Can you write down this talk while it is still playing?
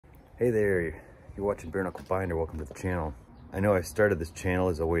Hey there, you're watching Bare Knuckle Binder. Welcome to the channel. I know I started this channel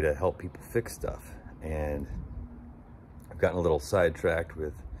as a way to help people fix stuff, and I've gotten a little sidetracked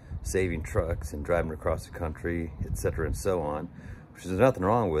with saving trucks and driving across the country, etc. and so on, which there's nothing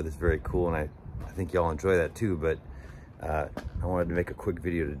wrong with. It's very cool, and I think y'all enjoy that too, but I wanted to make a quick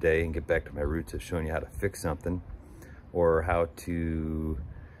video today and get back to my roots of showing you how to fix something, or how to,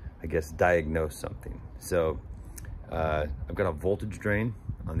 I guess, diagnose something. So I've got a voltage drain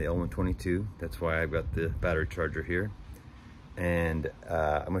on the L122. That's why I've got the battery charger here. And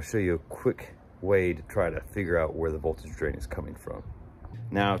I'm gonna show you a quick way to try to figure out where the voltage drain is coming from.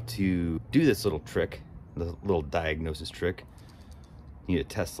 Now, to do this little trick, the little diagnosis trick, you need a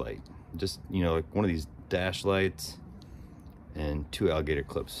test light. Just, you know, like one of these dash lights and 2 alligator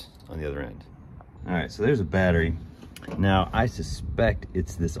clips on the other end. All right, so there's a battery. Now, I suspect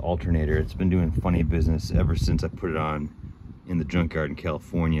it's this alternator. It's been doing funny business ever since I put it on in the junkyard in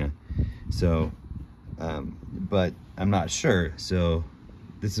California. So, but I'm not sure. So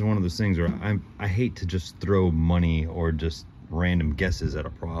this is one of those things where I hate to just throw money or just random guesses at a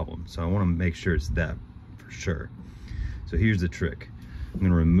problem. So I want to make sure it's that for sure. So here's the trick. I'm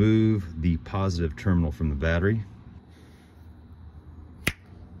going to remove the positive terminal from the battery.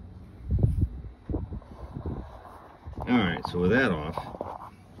 All right, so with that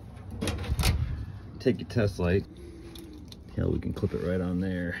off, take your test light. Hell, we can clip it right on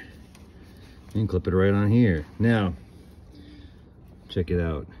there and clip it right on here. Now, check it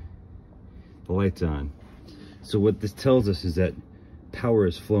out. The light's on. So what this tells us is that power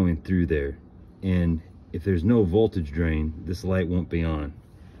is flowing through there, and if there's no voltage drain, this light won't be on.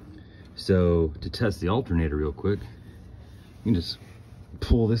 So to test the alternator real quick, you can just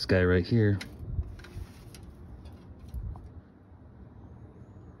pull this guy right here.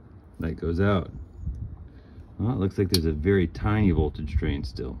 Light goes out. Well, it looks like there's a very tiny voltage drain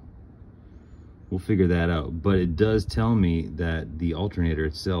still. We'll figure that out, but it does tell me that the alternator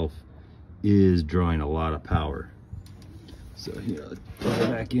itself is drawing a lot of power. So here, let's plug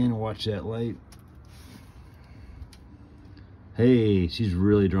it back in and watch that light. Hey, she's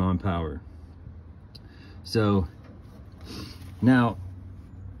really drawing power. So now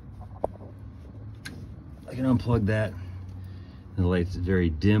I can unplug that. The light's very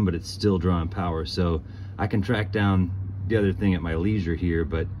dim, but it's still drawing power. So I can track down the other thing at my leisure here,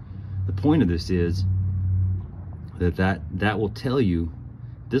 but the point of this is that will tell you,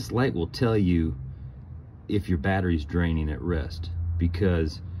 this light will tell you if your battery's draining at rest,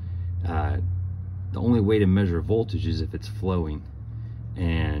 because the only way to measure voltage is if it's flowing,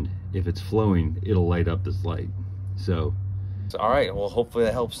 and if it's flowing, it'll light up this light. So all right, well, hopefully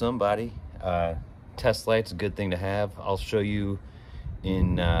that helps somebody. Test light's a good thing to have. I'll show you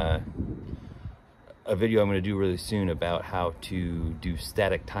in a video I'm going to do really soon about how to do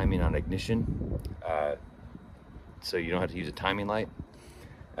static timing on ignition, so you don't have to use a timing light.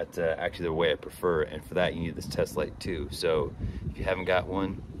 That's actually the way I prefer, and for that you need this test light too. So if you haven't got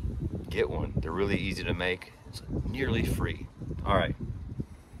one, get one. They're really easy to make. It's nearly free. All right,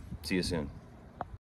 see you soon.